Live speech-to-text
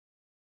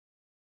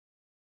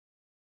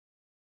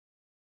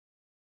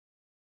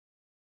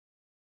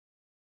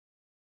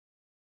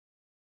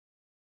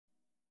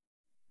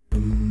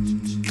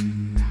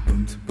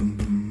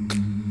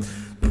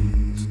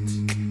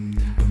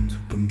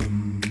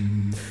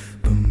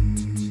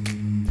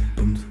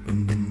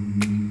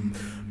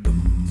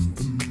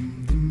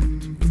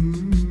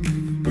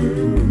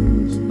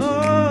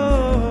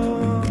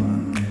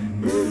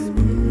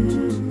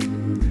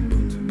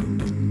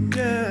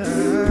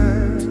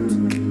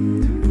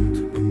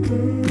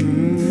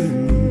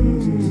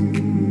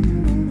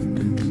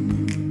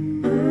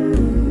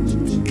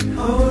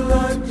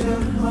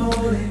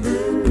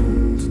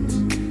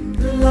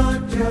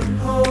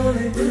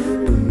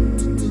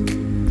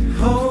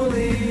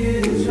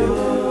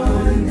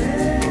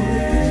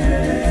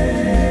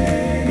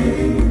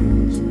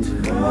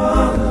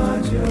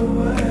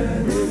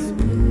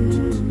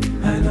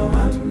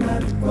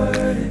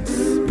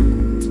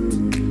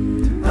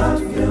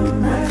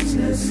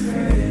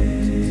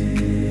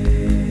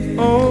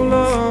Oh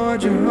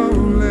Lord, you're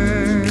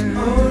holy.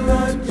 Oh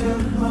Lord,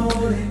 you're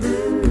holy.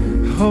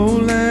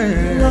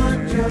 Holy.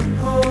 Lord, you're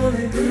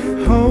holy.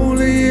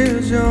 Holy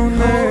is your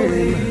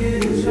name.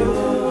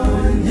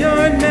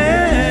 Your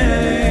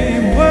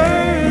name.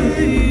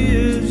 Worthy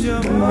is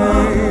your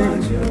name.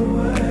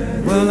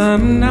 Well,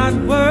 I'm not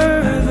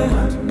worthy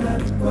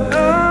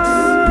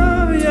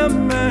of your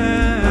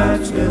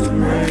matchless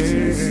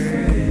grace.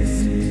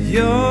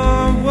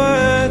 You're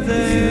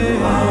worthy.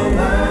 You are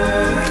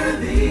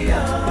worthy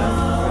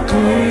of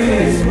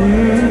praise.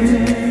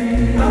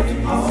 Of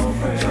all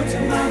praise.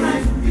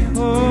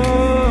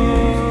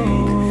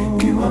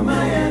 You are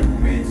my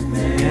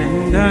everything.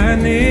 And I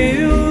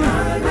kneel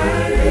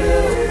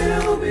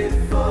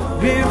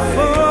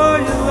before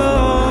you,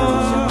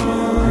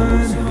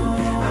 Lord.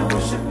 I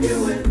worship you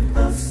with a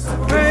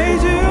song.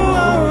 Praise you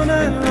all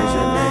night long.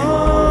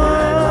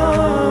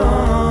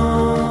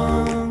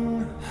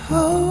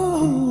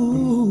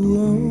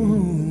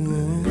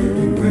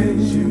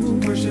 Praise you,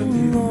 worship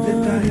you,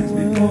 lift our hands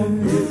before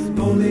you.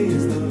 Holy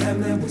is the Lamb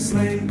that was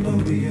slain,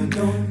 Lord, we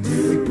adore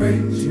you. We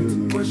praise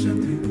you, worship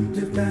you,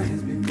 lift our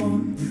hands before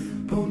you.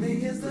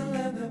 Holy is the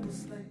Lamb that was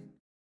slain.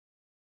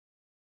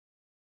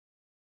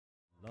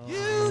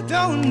 You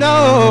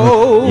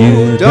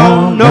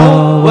don't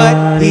know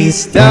what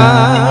he's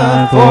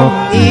done for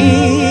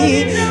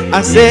me.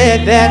 I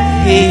said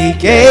that he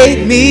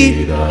gave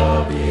me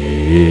the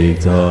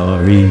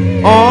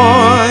victory.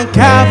 on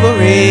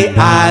Calvary.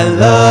 I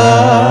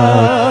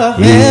love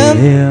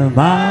him.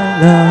 I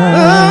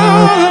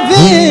Love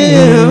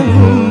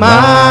him.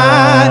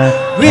 I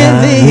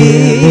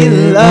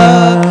really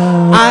love.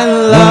 I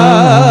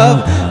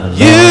love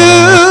you.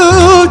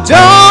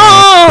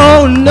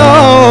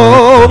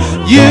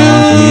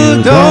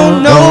 You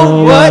don't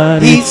know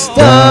what he's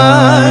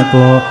done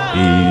for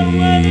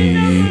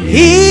me.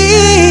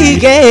 He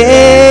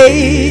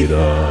gave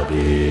the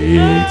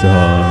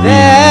victory.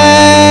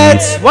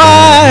 That's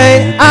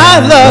why I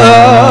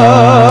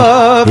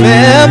love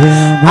him.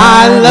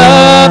 I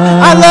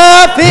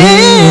love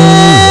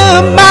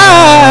him.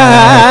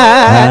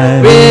 I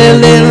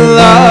really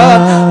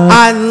love.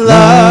 I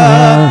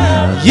love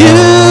you.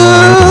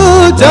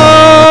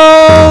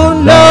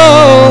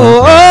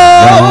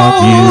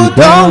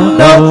 Don't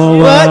know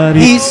what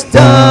he's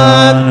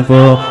done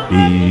for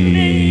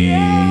me.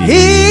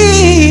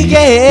 He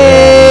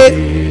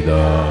gave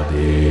the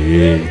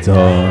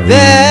victory.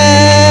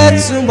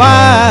 That's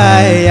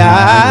why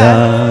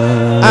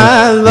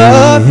I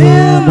love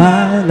him.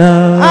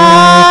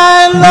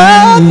 I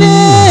love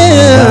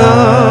him.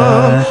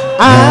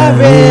 I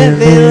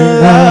really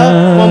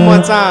love. One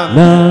more time.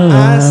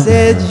 I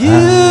said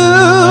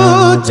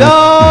you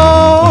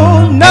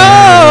don't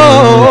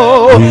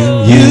know.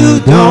 You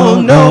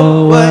don't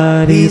know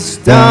what he's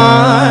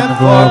done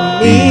for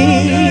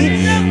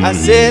me. I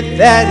said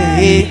that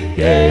he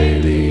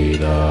gave me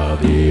the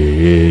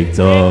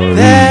victory.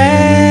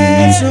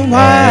 That's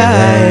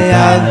why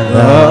I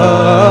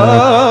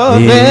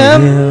love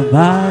him.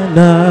 I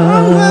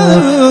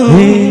love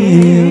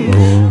him.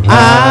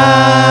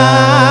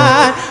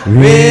 I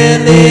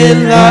really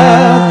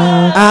love.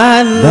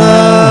 I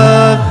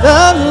love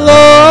the Lord.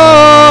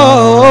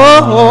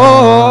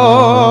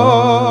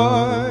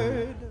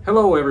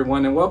 Hello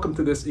everyone and welcome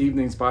to this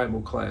evening's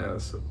Bible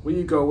class. Will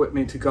you go with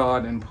me to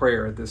God in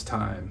prayer at this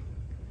time?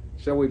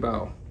 Shall we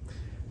bow?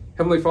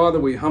 Heavenly Father,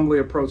 we humbly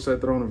approach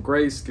that throne of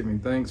grace, giving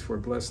thanks for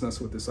blessing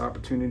us with this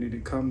opportunity to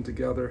come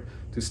together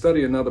to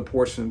study another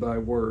portion of thy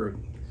word.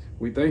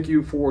 We thank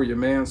you for your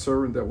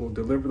manservant that will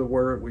deliver the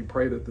word. We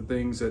pray that the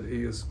things that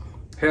he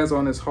has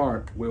on his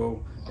heart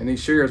and he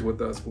shares with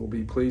us will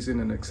be pleasing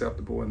and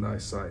acceptable in thy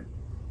sight.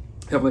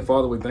 Heavenly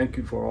Father, we thank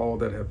you for all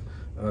that have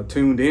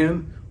tuned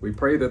in. We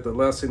pray that the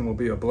lesson will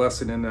be a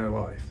blessing in their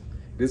life.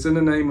 It is in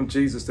the name of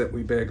Jesus that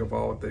we beg of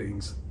all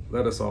things.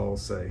 Let us all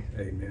say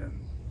amen.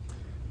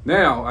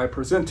 Now I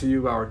present to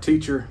you our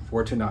teacher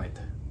for tonight.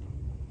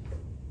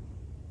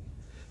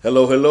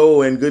 Hello,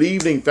 hello, and good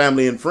evening,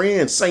 family and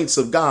friends, saints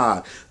of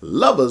God,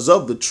 lovers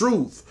of the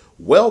truth.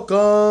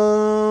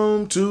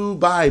 Welcome to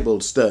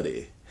Bible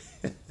study.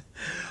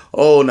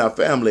 Oh, now,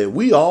 family,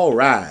 we all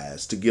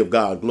rise to give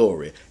God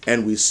glory,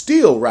 and we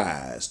still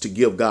rise to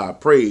give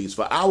God praise,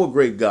 for our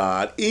great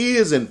God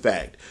is, in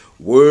fact,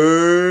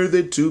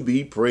 worthy to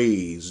be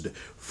praised.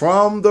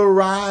 From the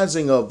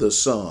rising of the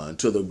sun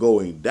to the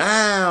going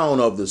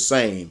down of the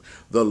same,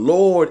 the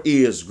Lord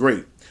is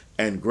great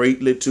and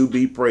greatly to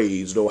be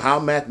praised. Oh, how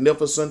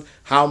magnificent,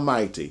 how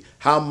mighty,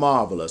 how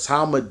marvelous,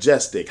 how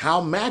majestic, how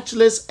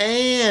matchless,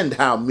 and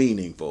how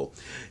meaningful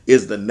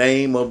is the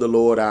name of the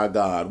Lord our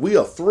God. We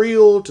are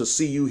thrilled to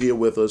see you here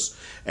with us,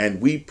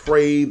 and we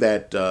pray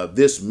that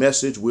this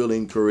message will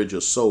encourage your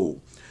soul.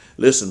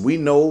 Listen, we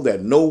know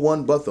that no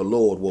one but the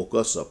Lord woke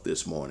us up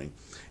this morning,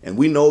 and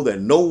we know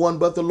that no one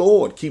but the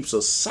Lord keeps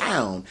us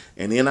sound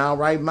and in our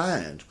right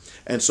mind.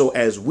 And so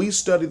as we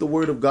study the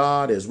Word of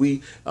God, as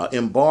we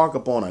embark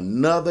upon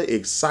another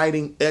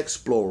exciting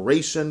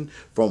exploration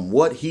from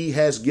what He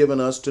has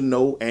given us to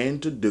know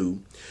and to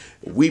do,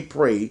 we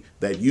pray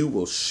that you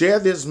will share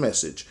this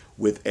message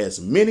with as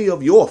many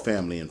of your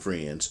family and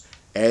friends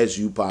as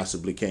you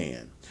possibly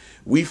can.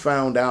 We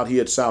found out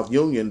here at South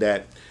Union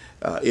that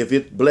if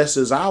it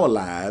blesses our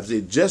lives,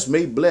 it just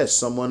may bless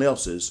someone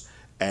else's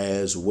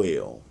as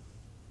well.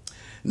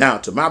 Now,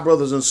 to my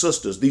brothers and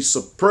sisters, these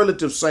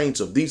superlative saints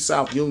of the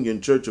South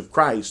Union Church of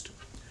Christ,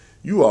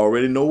 you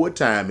already know what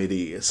time it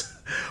is.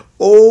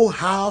 Oh,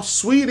 how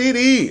sweet it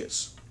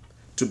is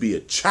to be a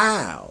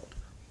child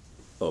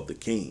of the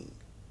King.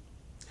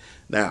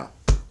 Now,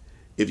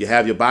 if you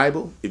have your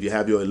Bible, if you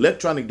have your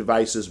electronic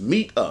devices,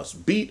 meet us,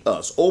 beat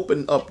us,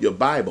 open up your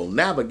Bible,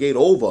 navigate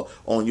over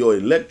on your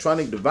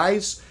electronic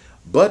device,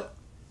 but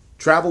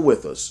travel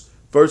with us.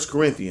 1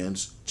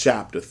 Corinthians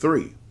chapter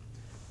 3.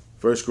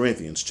 1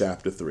 Corinthians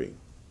chapter 3.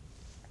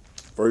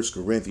 1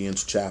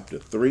 Corinthians chapter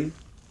 3.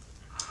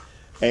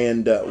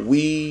 And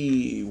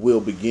we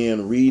will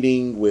begin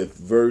reading with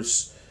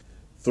verse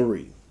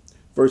 3.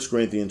 1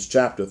 Corinthians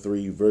chapter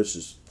 3,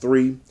 verses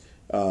 3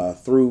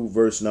 through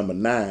verse number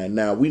 9.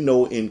 Now, we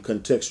know in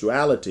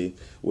contextuality,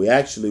 we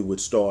actually would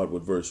start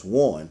with verse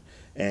 1.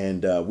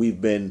 And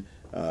we've been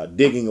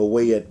digging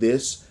away at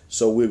this,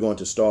 so we're going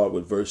to start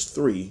with verse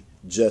 3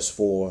 just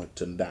for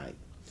tonight.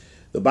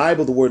 The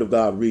Bible, the Word of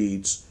God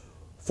reads,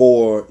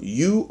 "For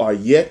you are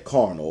yet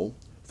carnal,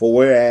 for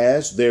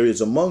whereas there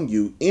is among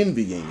you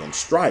envying and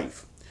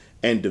strife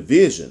and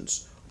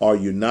divisions, are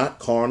you not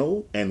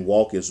carnal and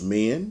walk as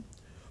men?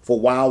 For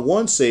while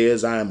one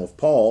says, I am of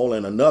Paul,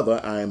 and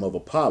another, I am of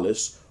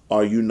Apollos,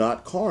 are you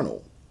not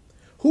carnal?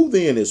 Who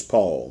then is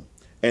Paul,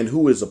 and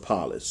who is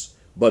Apollos,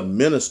 but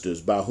ministers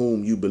by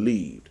whom you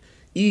believed,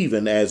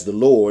 even as the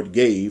Lord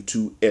gave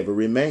to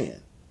every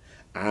man?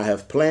 I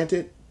have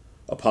planted,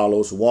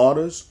 Apollos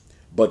waters,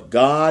 but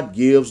God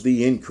gives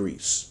the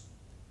increase.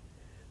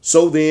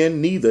 So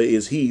then neither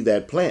is he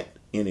that plant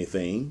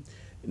anything,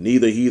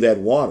 neither he that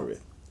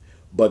watereth,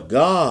 but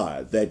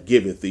God that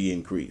giveth the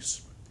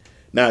increase.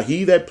 Now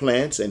he that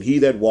plants and he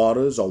that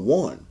waters are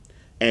one,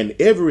 and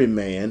every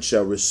man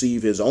shall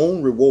receive his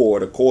own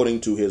reward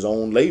according to his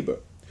own labor.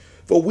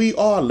 For we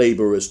are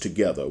laborers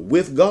together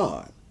with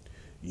God.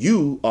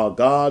 You are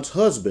God's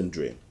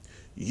husbandry.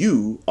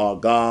 You are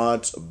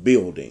God's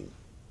building."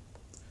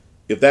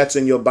 If that's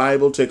in your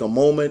Bible, take a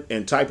moment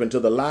and type into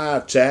the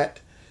live chat,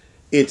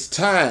 "It's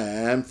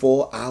time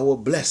for our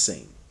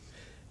blessing."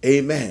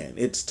 Amen.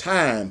 It's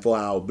time for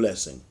our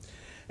blessing.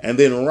 And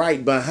then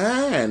right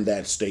behind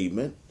that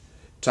statement,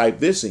 type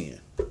this in: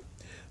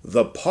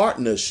 the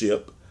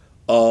partnership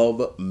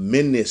of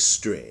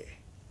ministry.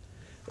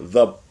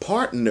 The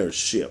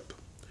partnership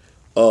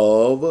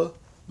of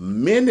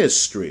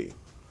ministry.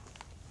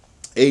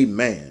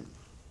 Amen.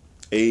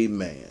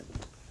 Amen.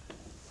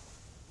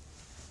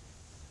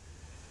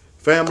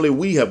 Family,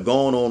 we have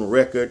gone on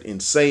record in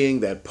saying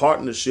that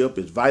partnership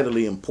is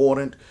vitally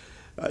important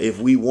if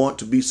we want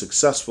to be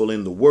successful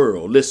in the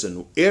world.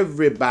 Listen,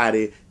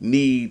 everybody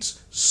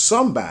needs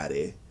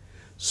somebody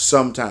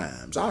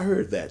sometimes. I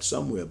heard that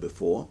somewhere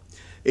before.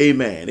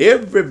 Amen.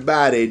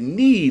 Everybody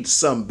needs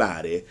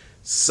somebody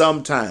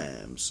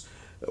sometimes.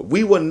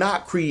 We were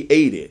not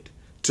created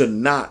to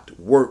not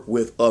work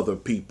with other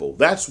people.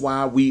 That's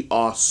why we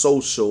are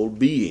social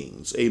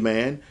beings.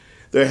 Amen.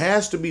 There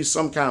has to be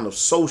some kind of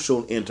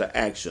social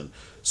interaction,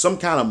 some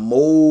kind of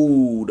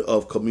mode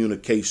of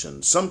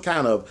communication, some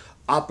kind of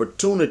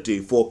opportunity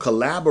for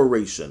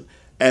collaboration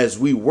as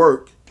we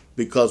work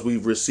because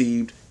we've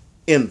received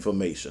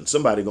information.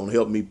 Somebody gonna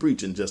help me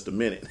preach in just a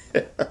minute.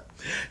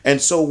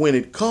 And so when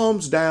it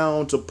comes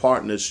down to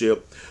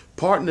partnership,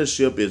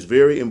 partnership is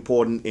very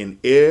important in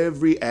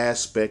every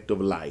aspect of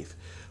life.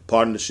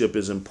 Partnership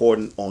is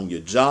important on your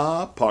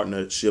job.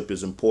 Partnership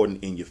is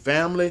important in your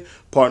family.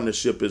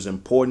 Partnership is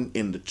important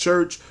in the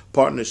church.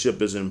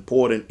 Partnership is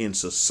important in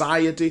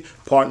society.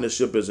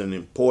 Partnership is an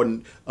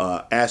important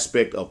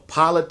aspect of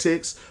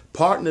politics.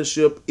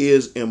 Partnership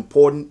is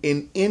important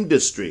in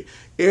industry.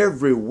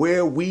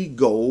 Everywhere we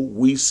go,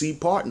 we see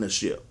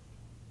partnership.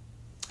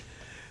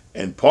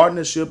 And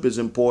partnership is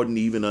important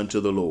even unto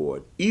the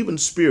Lord, even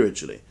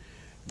spiritually.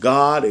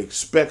 God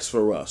expects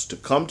for us to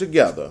come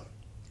together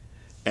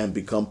and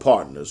become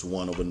partners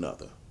one of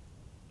another.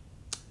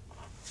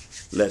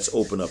 Let's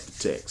open up the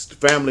text.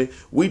 Family,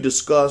 we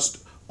discussed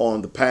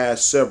on the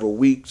past several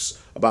weeks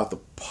about the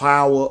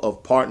power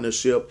of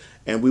partnership,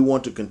 and we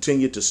want to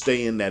continue to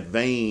stay in that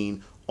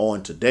vein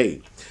on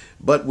today.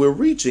 But we're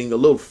reaching a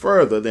little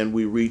further than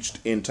we reached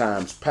in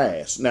times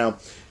past. Now,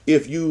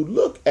 if you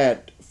look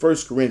at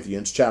 1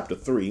 Corinthians chapter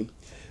 3,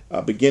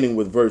 beginning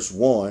with verse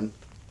 1,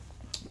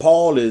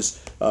 Paul is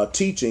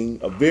teaching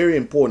a very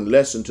important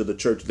lesson to the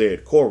church there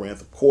at Corinth.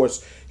 Of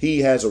course, he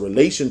has a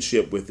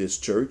relationship with this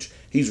church.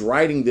 He's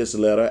writing this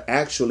letter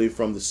actually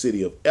from the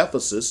city of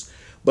Ephesus,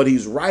 but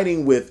he's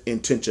writing with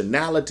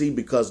intentionality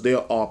because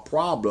there are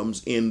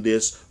problems in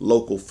this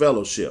local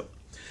fellowship.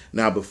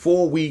 Now,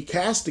 before we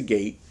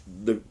castigate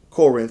the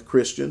Corinth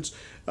Christians,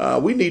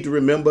 we need to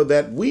remember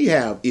that we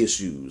have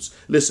issues.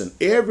 Listen,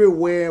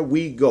 everywhere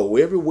we go,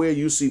 everywhere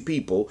you see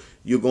people,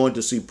 you're going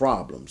to see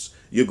problems.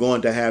 You're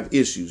going to have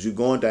issues. You're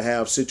going to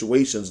have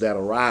situations that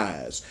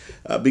arise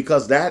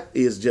because that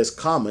is just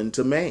common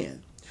to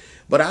man.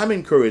 But I'm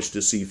encouraged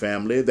to see,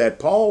 family, that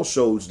Paul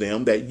shows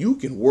them that you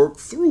can work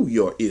through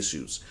your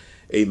issues.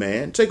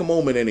 Amen. Take a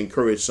moment and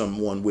encourage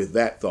someone with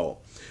that thought.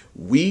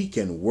 We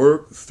can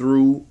work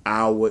through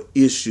our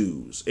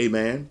issues.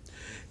 Amen.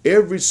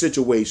 Every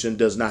situation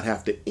does not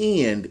have to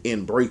end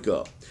in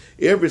breakup.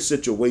 Every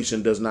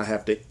situation does not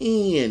have to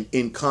end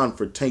in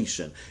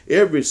confrontation.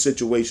 Every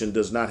situation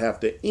does not have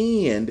to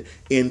end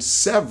in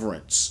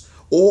severance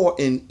or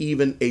in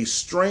even a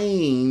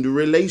strained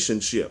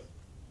relationship.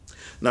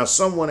 Now,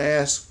 someone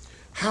asks,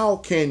 how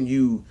can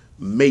you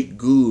make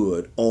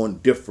good on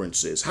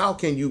differences? How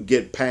can you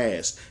get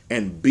past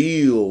and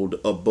build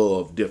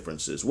above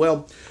differences?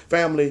 Well,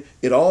 family,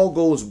 it all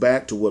goes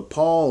back to what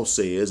Paul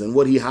says and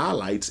what he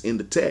highlights in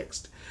the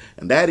text.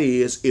 And that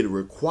is, it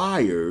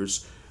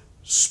requires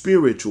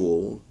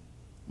spiritual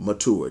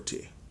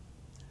maturity.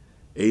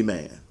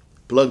 Amen.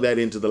 Plug that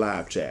into the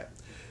live chat.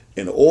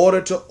 In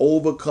order to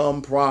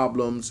overcome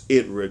problems,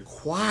 it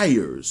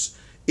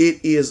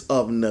is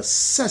of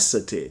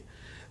necessity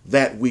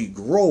that we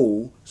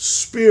grow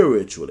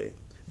spiritually,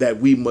 that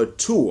we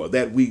mature,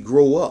 that we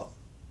grow up.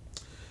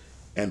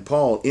 And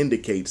Paul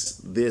indicates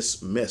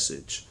this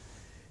message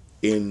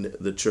in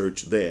the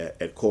church there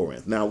at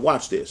Corinth. Now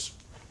watch this.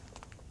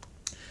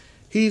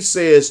 He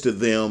says to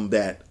them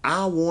that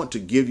I want to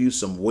give you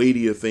some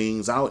weightier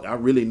things. I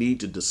really need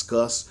to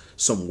discuss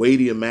some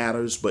weightier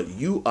matters, but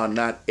you are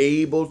not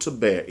able to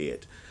bear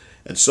it.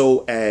 And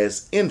so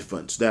as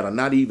infants that are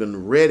not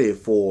even ready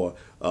for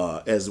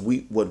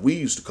what we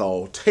used to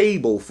call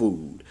table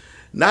food,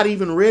 not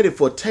even ready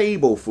for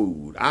table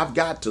food, I've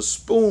got to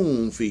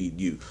spoon feed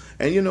you.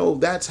 And you know,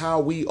 that's how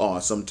we are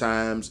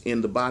sometimes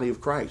in the body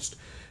of Christ.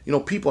 You know,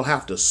 people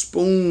have to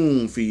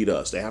spoon feed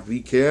us. They have to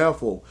be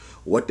careful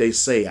what they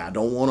say. I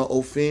don't want to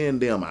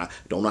offend them. I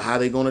don't know how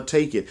they're going to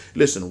take it.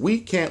 Listen, we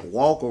can't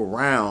walk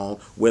around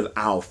with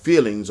our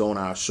feelings on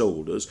our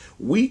shoulders.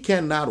 We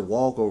cannot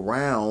walk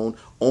around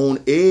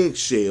on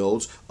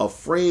eggshells,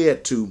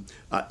 afraid to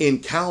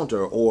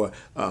encounter or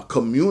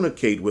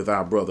communicate with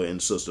our brother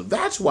and sister.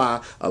 That's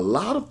why a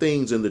lot of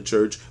things in the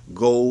church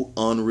go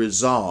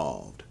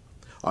unresolved.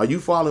 Are you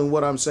following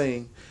what I'm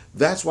saying?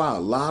 That's why a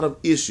lot of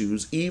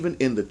issues, even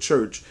in the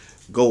church,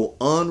 go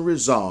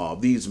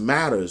unresolved. These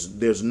matters,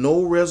 there's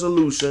no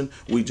resolution.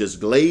 We just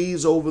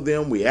glaze over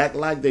them. We act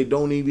like they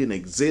don't even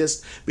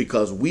exist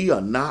because we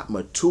are not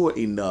mature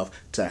enough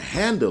to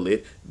handle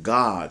it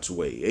God's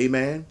way.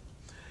 Amen.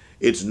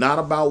 It's not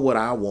about what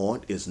I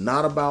want. It's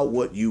not about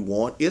what you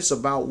want. It's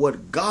about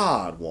what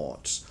God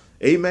wants.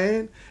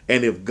 Amen.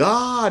 And if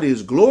God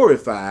is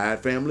glorified,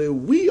 family,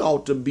 we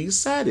ought to be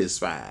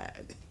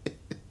satisfied.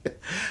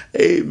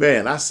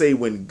 Amen. I say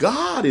when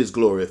God is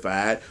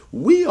glorified,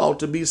 we ought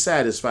to be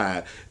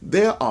satisfied.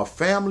 There are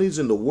families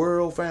in the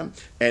world,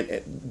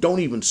 and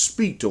don't even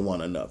speak to one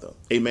another.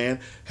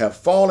 Amen. Have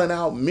fallen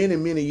out many,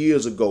 many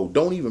years ago.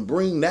 Don't even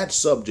bring that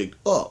subject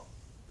up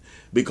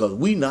because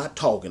we're not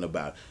talking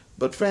about it.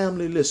 But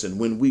family, listen,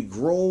 when we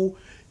grow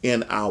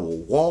in our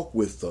walk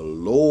with the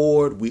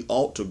Lord, we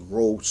ought to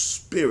grow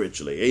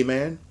spiritually.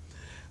 Amen.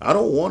 I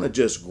don't want to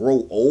just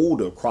grow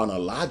older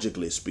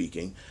chronologically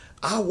speaking.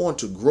 I want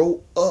to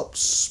grow up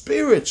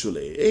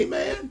spiritually.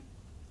 Amen.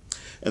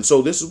 And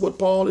so this is what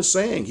Paul is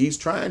saying. He's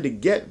trying to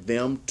get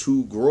them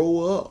to grow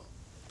up.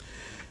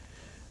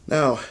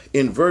 Now,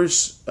 in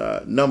verse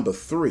number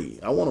 3,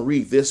 I want to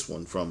read this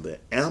one from the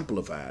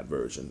Amplified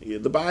Version.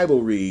 The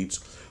Bible reads,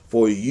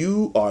 "For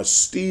you are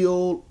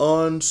still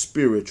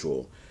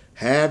unspiritual,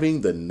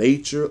 having the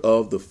nature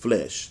of the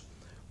flesh,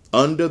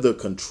 under the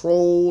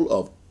control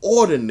of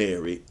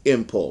ordinary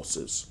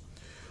impulses.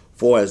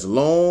 For as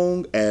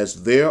long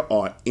as there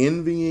are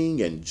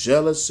envying and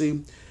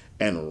jealousy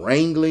and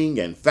wrangling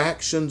and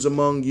factions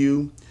among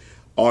you,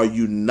 are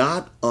you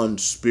not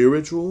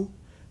unspiritual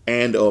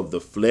and of the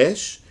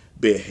flesh,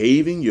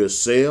 behaving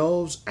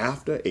yourselves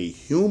after a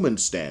human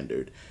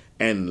standard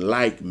and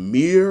like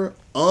mere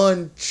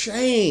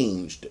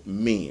unchanged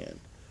men?"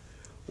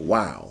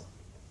 Wow.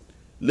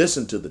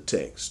 Listen to the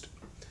text.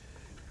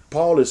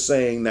 Paul is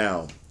saying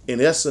now,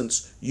 in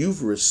essence,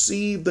 you've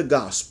received the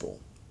gospel,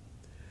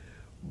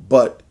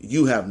 but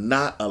you have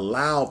not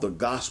allowed the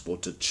gospel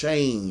to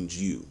change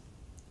you.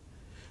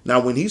 Now,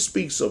 when he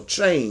speaks of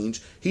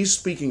change, he's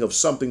speaking of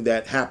something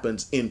that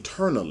happens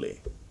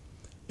internally.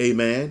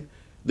 Amen.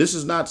 This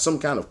is not some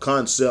kind of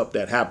concept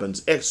that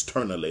happens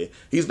externally.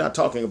 He's not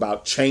talking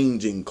about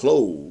changing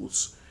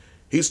clothes.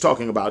 He's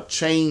talking about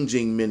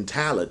changing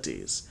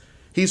mentalities.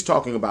 He's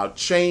talking about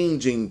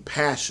changing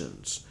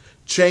passions,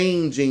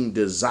 changing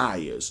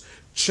desires,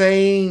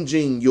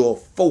 changing your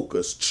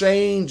focus,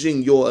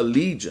 changing your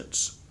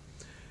allegiance.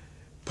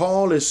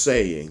 Paul is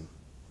saying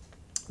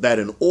that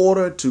in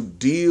order to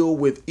deal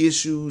with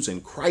issues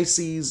and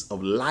crises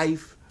of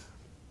life,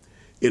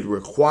 it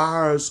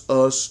requires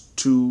us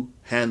to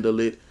handle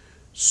it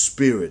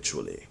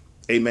spiritually.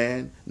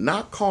 Amen.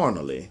 Not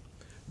carnally,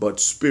 but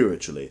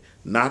spiritually.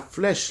 Not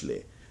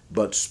fleshly,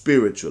 but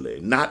spiritually.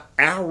 Not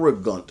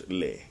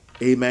arrogantly.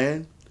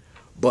 Amen.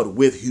 But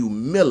with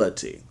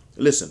humility.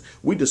 Listen,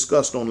 we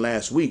discussed on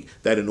last week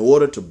that in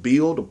order to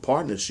build a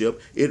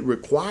partnership, it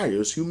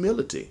requires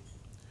humility.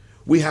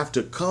 We have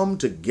to come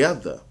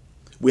together.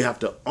 We have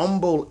to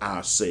humble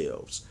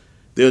ourselves.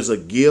 There's a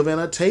give and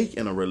a take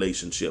in a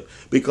relationship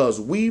because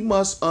we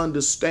must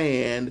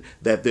understand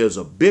that there's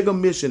a bigger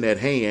mission at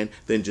hand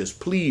than just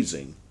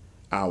pleasing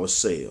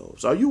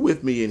ourselves. Are you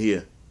with me in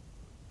here?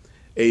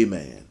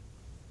 Amen.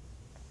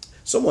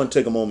 Someone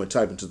take a moment,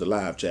 type into the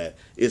live chat.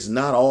 It's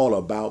not all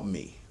about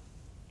me.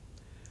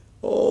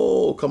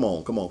 Oh, come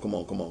on.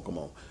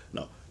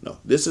 No,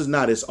 this is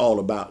not,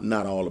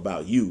 not all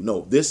about you.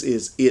 No, this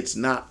is, it's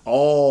not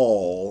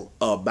all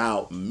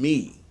about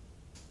me.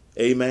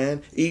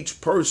 Amen. Each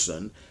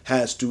person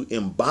has to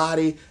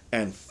embody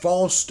and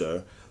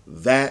foster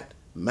that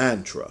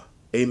mantra.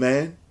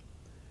 Amen.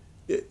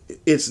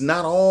 It's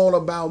not all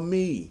about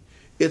me.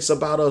 It's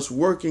about us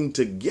working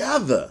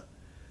together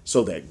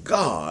so that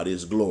God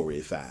is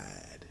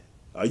glorified.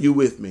 Are you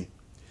with me?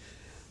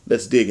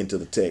 Let's dig into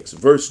the text.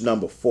 Verse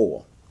number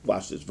 4.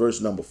 Watch this.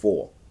 Verse number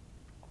 4.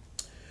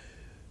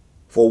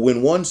 For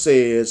when one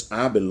says,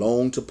 I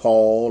belong to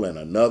Paul, and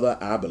another,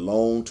 I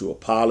belong to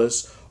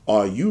Apollos,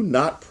 are you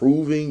not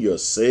proving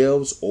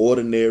yourselves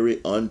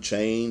ordinary,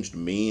 unchanged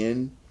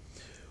men?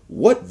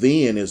 What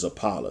then is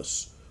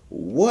Apollos?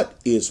 What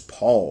is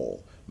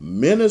Paul?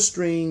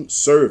 Ministering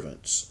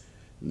servants,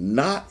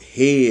 not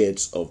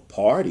heads of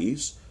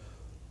parties,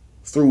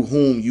 through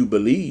whom you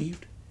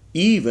believed,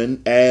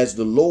 even as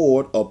the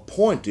Lord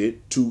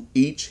appointed to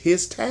each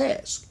his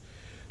task.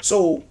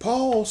 So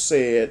Paul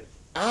said,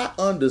 I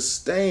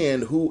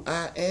understand who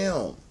I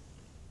am.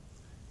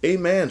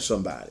 Amen,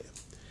 somebody.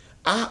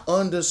 I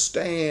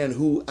understand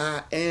who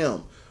I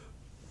am.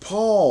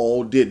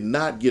 Paul did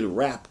not get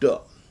wrapped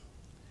up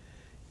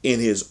in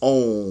his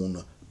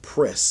own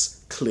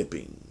press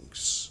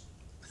clippings.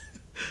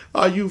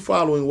 Are you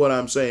following what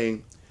I'm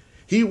saying?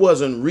 He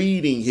wasn't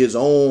reading his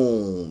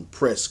own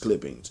press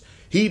clippings.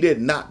 He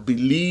did not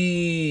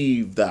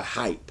believe the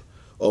hype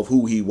of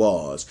who he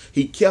was.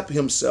 He kept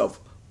himself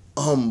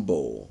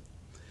humble.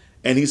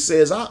 And he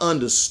says, I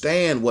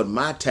understand what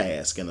my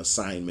task and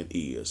assignment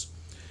is.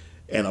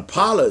 And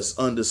Apollos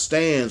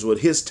understands what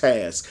his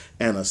task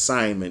and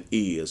assignment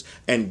is.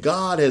 And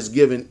God has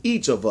given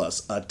each of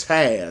us a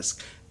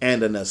task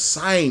and an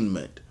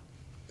assignment.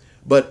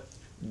 But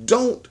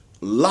don't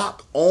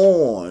lock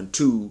on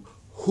to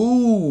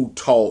who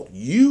taught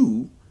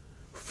you.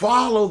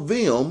 Follow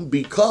them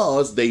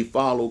because they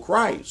follow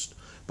Christ.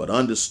 But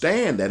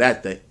understand that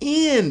at the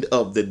end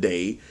of the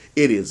day,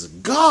 it is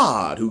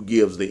God who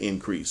gives the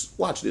increase.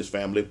 Watch this,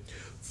 family.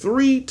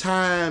 3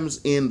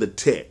 times in the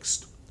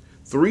text.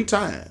 3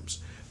 times.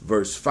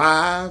 Verse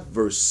 5,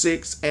 verse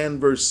 6, and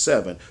verse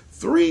 7.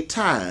 3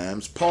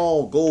 times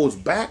Paul goes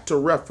back to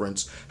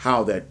reference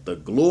how that the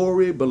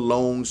glory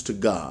belongs to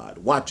God.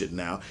 Watch it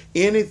now.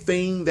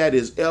 Anything that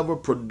is ever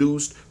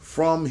produced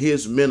from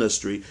his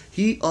ministry,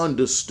 he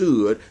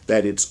understood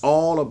that it's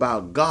all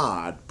about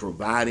God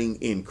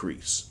providing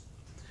increase.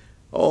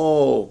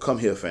 Oh, come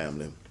here,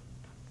 family.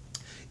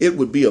 It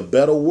would be a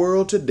better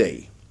world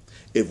today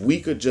if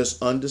we could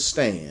just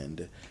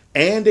understand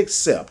and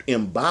accept,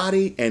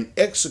 embody, and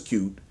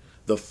execute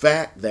the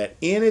fact that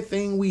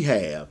anything we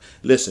have,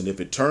 listen, if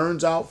it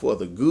turns out for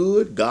the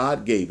good,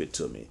 God gave it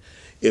to me.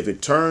 If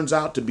it turns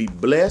out to be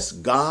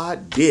blessed,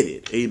 God did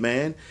it.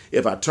 Amen.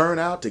 If I turn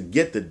out to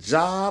get the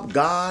job,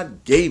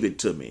 God gave it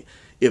to me.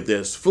 If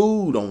there's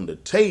food on the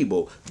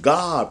table,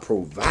 God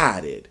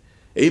provided.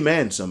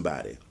 Amen,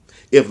 somebody.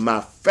 If my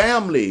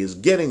family is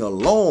getting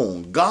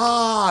along,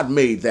 God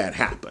made that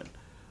happen.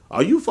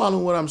 Are you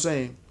following what I'm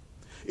saying?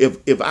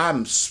 If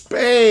I'm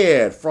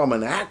spared from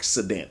an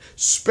accident,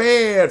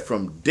 spared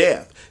from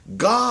death,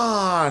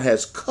 God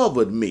has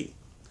covered me.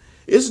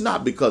 It's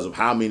not because of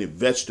how many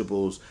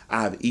vegetables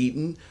I've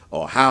eaten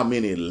or how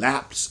many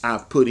laps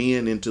I've put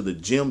into the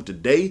gym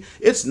today.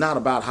 It's not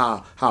about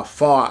how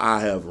far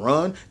I have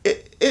run.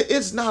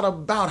 It's not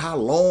about how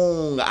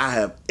long I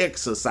have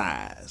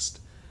exercised.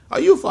 Are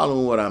you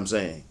following what I'm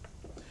saying?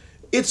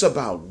 It's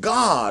about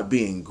God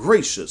being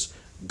gracious,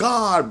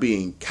 God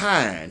being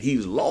kind.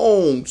 He's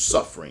long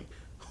suffering.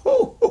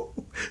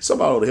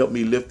 Somebody ought to help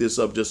me lift this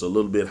up just a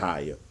little bit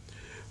higher.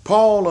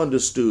 Paul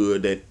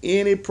understood that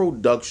any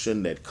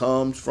production that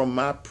comes from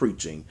my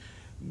preaching,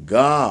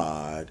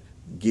 God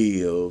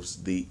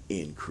gives the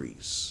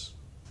increase.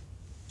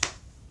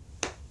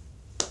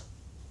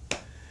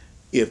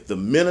 If the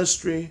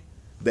ministry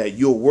that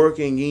you're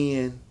working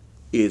in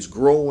is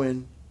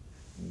growing,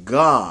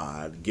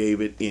 God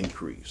gave it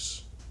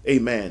increase.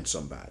 Amen,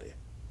 somebody.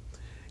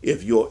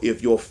 If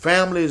your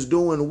family is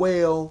doing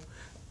well,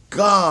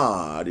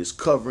 God is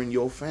covering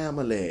your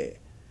family.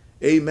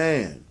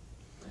 Amen.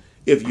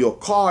 If your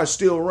car is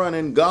still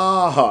running,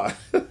 God,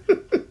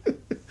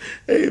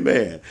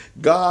 amen,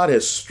 God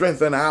has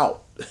strengthened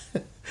out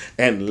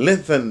and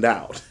lengthened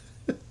out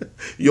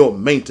your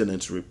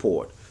maintenance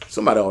report.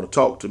 Somebody ought to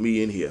talk to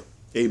me in here.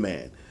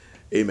 Amen.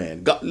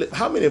 Amen. God,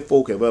 how many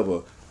folk have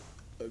ever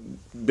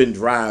been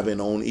driving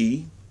on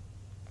E?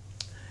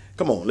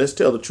 Come on, let's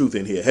tell the truth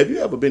in here. Have you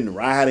ever been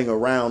riding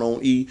around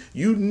on E?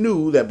 You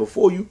knew that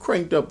before you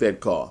cranked up that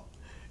car,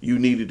 you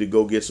needed to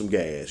go get some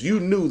gas. You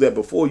knew that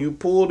before you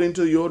pulled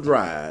into your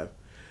drive,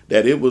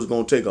 that it was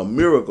going to take a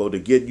miracle to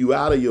get you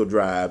out of your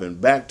drive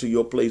and back to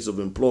your place of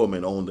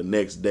employment on the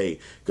next day,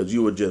 because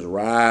you were just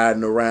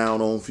riding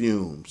around on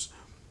fumes.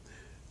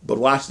 But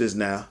watch this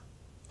now.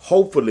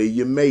 Hopefully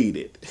you made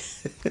it.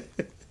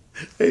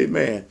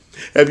 Amen.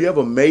 Have you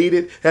ever made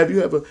it? Have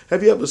you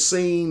ever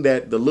seen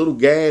that the little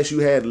gas you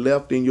had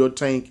left in your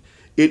tank,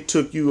 it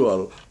took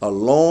you a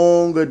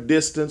longer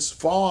distance,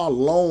 far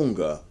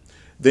longer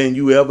than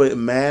you ever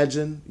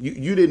imagined?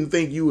 You didn't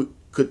think you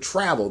could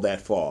travel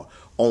that far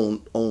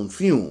on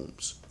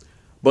fumes.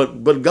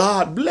 But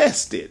God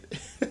blessed it.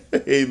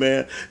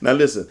 Amen. Now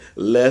listen,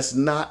 let's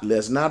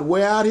not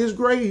wear out his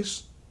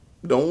grace.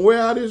 Don't wear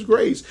out his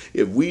grace.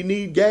 If we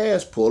need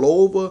gas, pull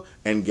over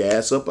and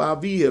gas up our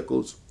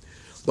vehicles.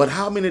 But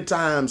how many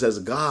times has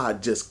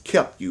God just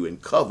kept you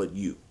and covered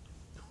you?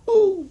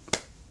 Ooh.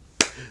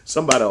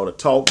 Somebody ought to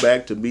talk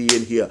back to me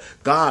in here.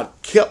 God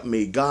kept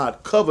me.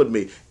 God covered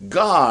me.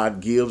 God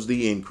gives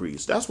the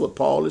increase. That's what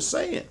Paul is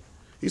saying.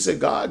 He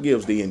said God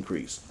gives the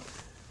increase.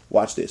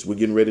 Watch this. We're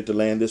getting ready to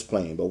land this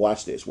plane, but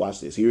watch this.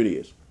 Watch this. Here it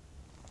is.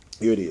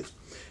 Here it is.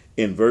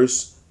 In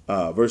verse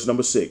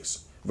number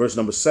 6, verse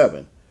number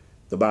 7,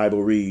 the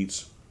Bible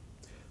reads,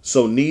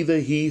 "So neither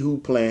he who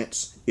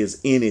plants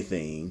is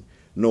anything,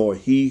 nor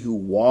he who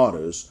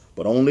waters,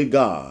 but only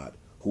God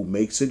who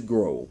makes it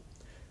grow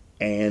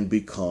and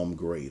become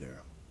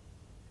greater.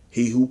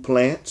 He who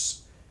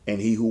plants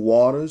and he who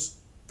waters,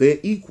 they're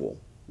equal,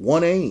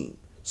 one aim,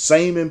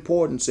 same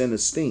importance and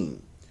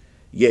esteem.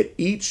 Yet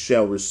each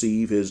shall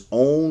receive his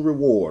own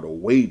reward or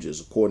wages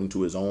according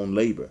to his own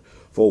labor.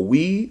 For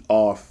we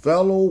are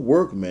fellow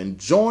workmen,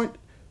 joint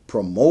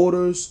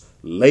promoters,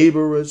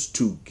 laborers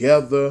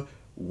together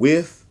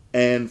with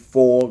and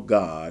for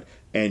God.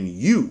 And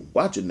you,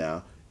 watch it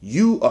now,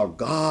 you are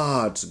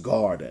God's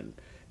garden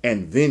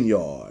and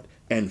vineyard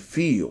and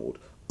field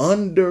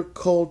under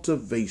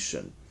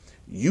cultivation.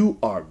 You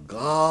are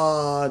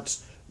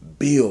God's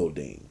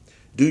building."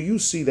 Do you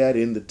see that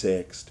in the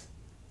text?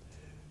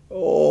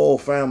 Oh,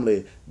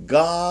 family,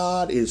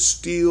 God is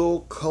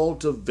still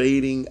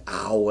cultivating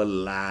our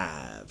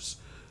lives.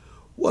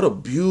 What a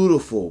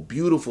beautiful,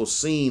 beautiful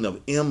scene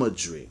of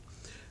imagery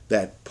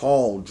that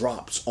Paul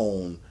drops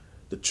on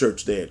the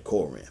church there at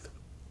Corinth.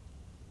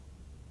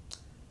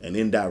 And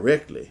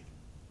indirectly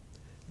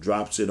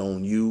drops it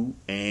on you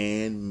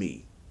and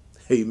me.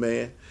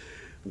 Amen.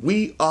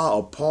 We are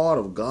a part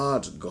of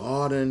God's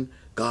garden,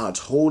 God's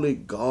holy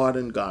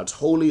garden, God's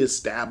holy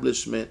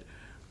establishment,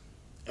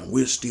 and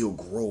we're still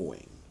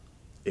growing.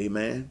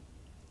 Amen.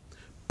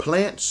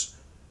 Plants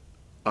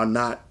are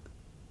not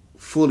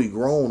fully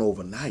grown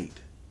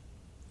overnight,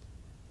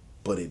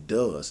 but it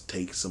does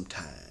take some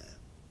time.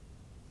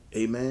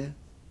 Amen.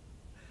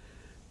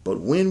 But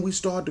when we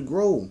start to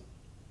grow,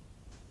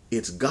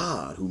 it's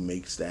God who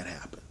makes that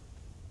happen.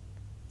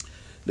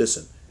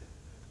 Listen,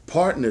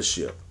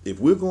 partnership, if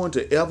we're going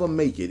to ever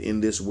make it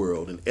in this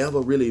world and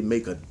ever really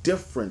make a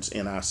difference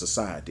in our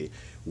society,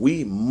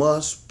 we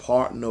must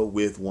partner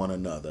with one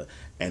another.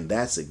 And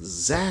that's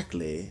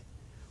exactly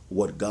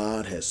what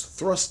God has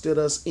thrusted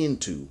us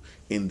into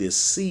in this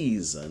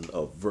season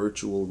of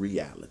virtual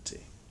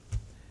reality.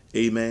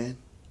 Amen.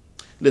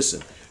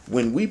 Listen,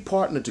 when we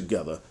partner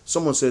together,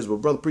 someone says, "Well,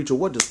 brother preacher,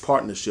 what does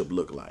partnership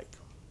look like?"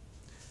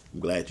 I'm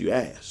glad you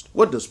asked.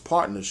 What does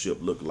partnership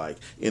look like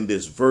in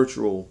this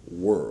virtual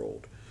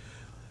world?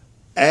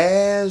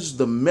 As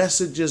the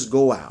messages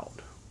go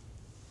out,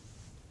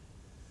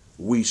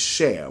 we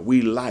share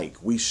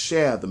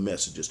the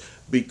messages,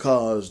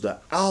 because the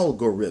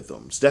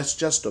algorithms, that's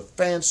just a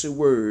fancy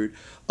word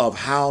of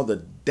how the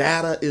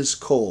data is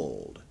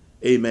culled.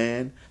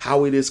 Amen.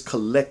 How it is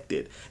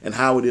collected and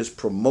how it is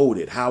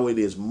promoted, how it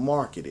is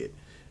marketed.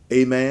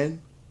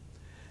 Amen.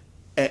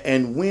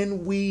 And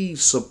when we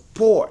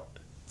support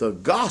the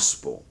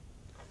gospel,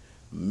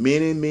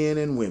 many men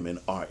and women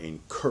are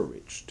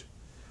encouraged,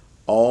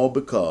 all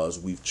because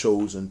we've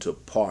chosen to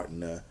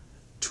partner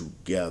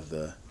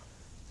together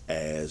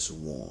as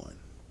one.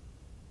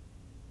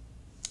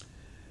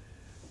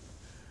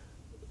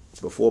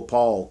 Before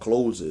Paul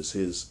closes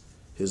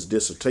his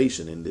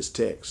dissertation in this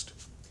text,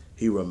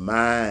 he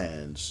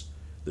reminds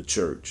the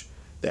church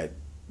that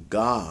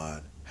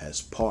God has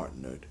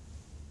partnered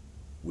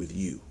with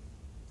you.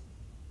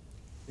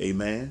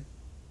 Amen.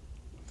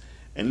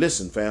 And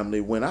listen, family,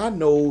 when I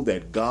know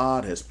that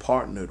God has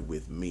partnered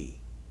with me,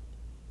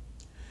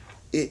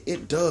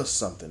 it does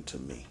something to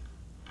me.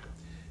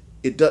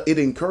 It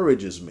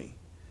encourages me.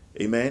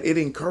 Amen. It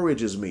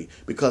encourages me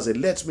because it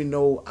lets me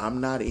know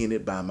I'm not in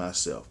it by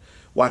myself.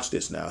 Watch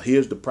this now.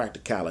 Here's the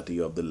practicality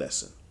of the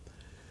lesson.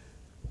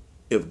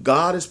 If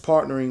God is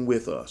partnering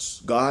with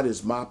us, God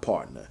is my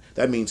partner.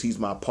 That means he's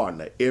my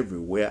partner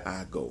everywhere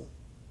I go.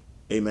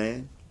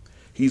 Amen.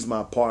 He's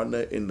my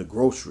partner in the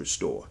grocery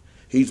store.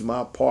 He's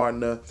my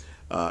partner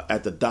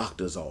at the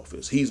doctor's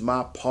office. He's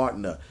my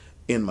partner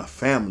in my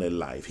family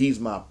life. He's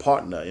my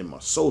partner in my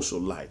social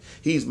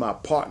life. He's my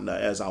partner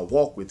as I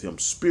walk with him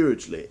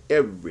spiritually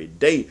every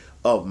day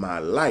of my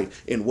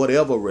life. In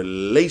whatever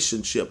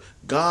relationship,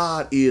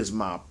 God is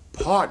my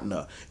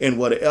partner. In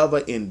whatever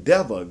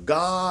endeavor,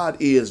 God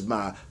is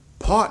my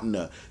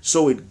partner.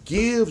 So it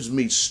gives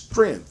me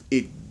strength.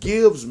 It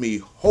gives me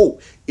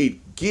hope. It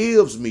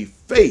gives me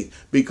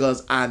faith,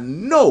 because I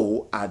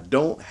know I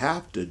don't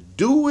have to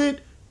do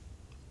it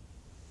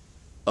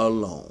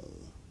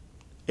alone.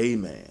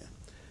 Amen.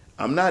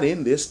 I'm not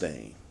in this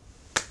thing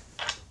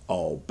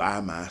all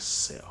by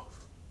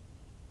myself.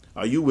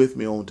 Are you with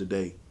me on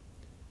today?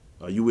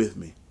 Are you with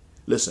me?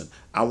 Listen,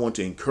 I want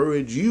to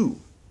encourage you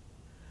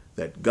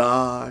that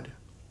God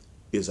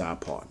is our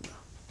partner.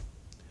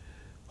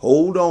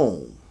 Hold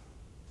on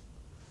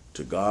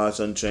to God's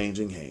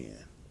unchanging hand,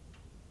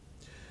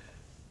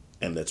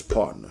 and let's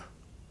partner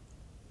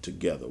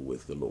together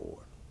with the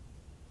Lord.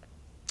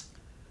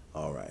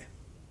 All right.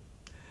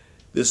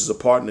 This is a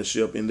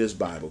partnership in this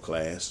Bible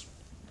class,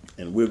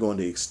 and we're going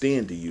to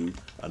extend to you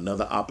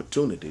another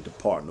opportunity to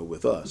partner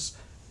with us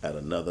at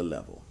another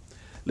level.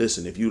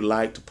 Listen, if you'd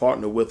like to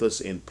partner with us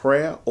in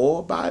prayer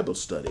or Bible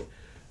study,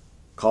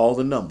 call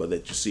the number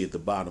that you see at the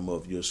bottom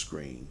of your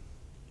screen.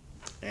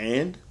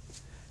 And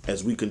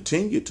as we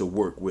continue to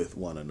work with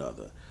one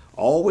another,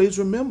 always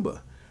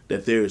remember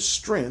that there is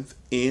strength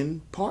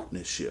in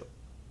partnership.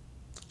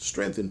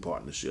 Strength in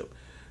partnership.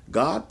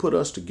 God put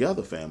us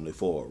together, family,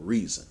 for a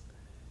reason.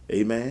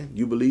 Amen.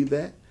 You believe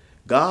that?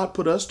 God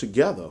put us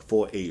together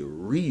for a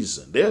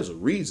reason. There's a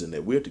reason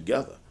that we're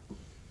together,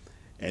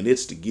 and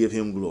it's to give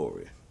him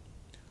glory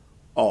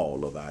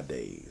all of our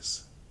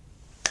days.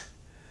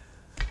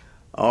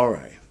 All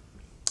right.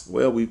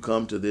 Well, we've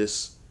come to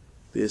this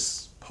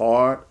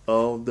part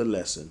of the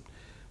lesson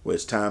where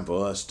it's time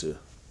for us to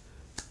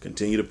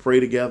continue to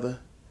pray together,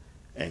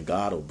 and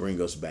God will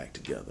bring us back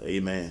together.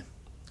 Amen.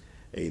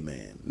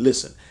 Amen.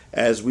 Listen,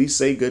 as we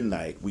say good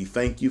night, we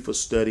thank you for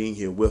studying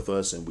here with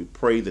us, and we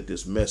pray that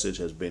this message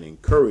has been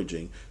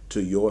encouraging to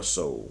your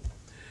soul.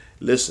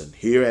 Listen,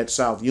 here at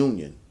South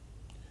Union,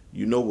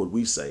 you know what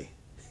we say.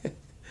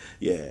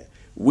 Yeah,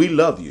 we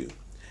love you,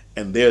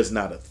 and there's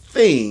not a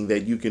thing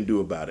that you can do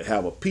about it.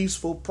 Have a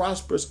peaceful,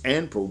 prosperous,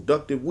 and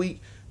productive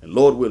week, and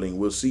Lord willing,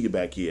 we'll see you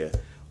back here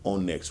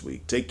on next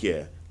week. Take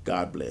care.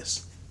 God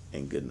bless,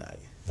 and good night.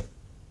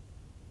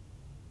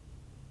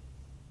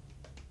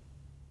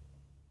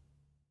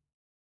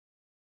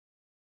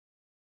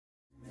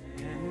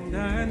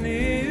 I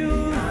kneel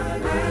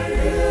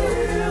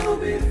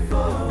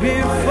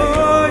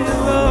before you,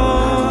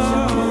 Lord.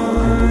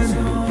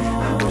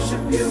 I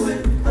worship you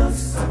with a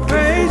song.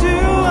 Praise you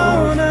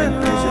all night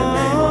long.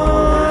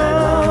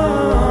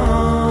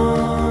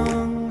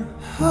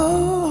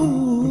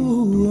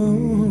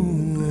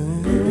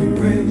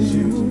 Praise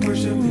you,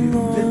 worship you,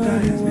 lift our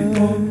hands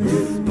before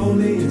you.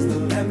 Holy is the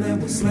Lamb that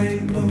was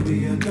slain, Lord,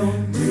 we adore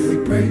you.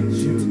 We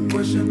praise you,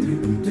 worship you,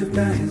 lift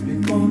our hands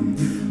before you.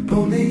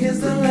 Holy is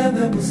the Lamb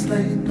that was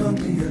slain, Lord,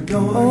 we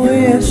adore you. Oh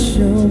yes,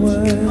 you're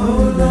worthy.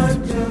 Oh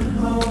Lord, you're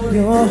holy.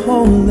 You're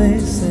holy,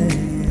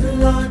 Savior.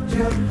 Lord,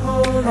 you're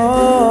holy.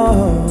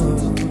 Oh,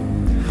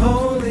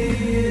 Holy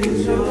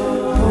is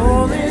your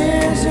holy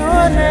is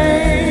your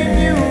name.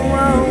 You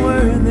are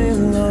worthy,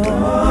 Lord.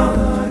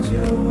 Lord,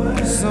 you're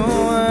worthy. So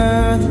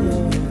worthy,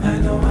 Lord. I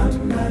know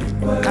I'm not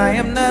worthy. I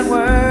am not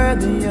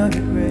worthy of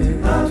your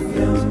grace. Of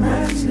your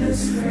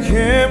matchless grace.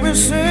 Can we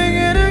sing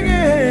it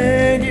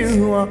again?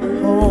 You are holy.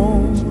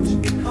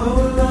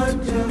 Oh Lord,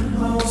 you're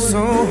holy.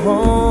 So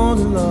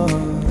holy, Lord.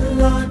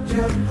 Lord,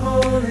 you're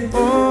holy.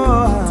 Oh,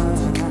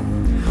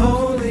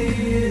 Holy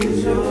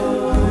is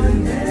your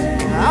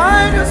name.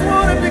 I just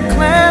want to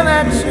declare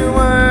that you're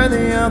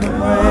worthy of the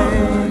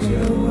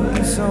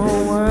praise. So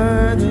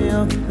worthy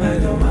of the I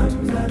praise. know I'm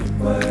not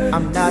worthy.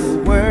 I'm not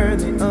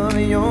worthy of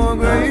your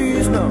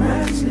grace, no.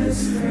 Matchless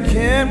grace.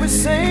 Can we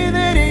say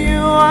that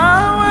you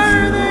are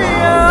worthy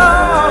of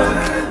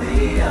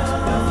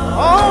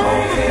all the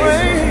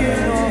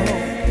praise, Lord?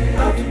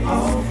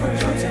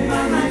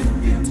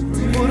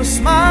 Put a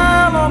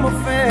smile on my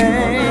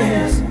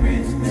face.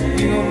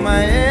 You're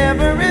my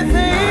everything,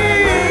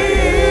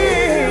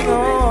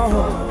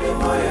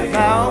 Lord.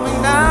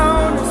 Bowing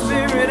down in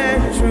spirit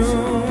and truth.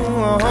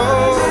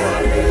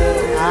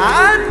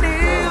 I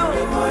kneel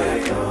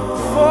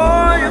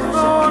before your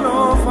throne,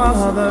 oh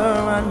Father.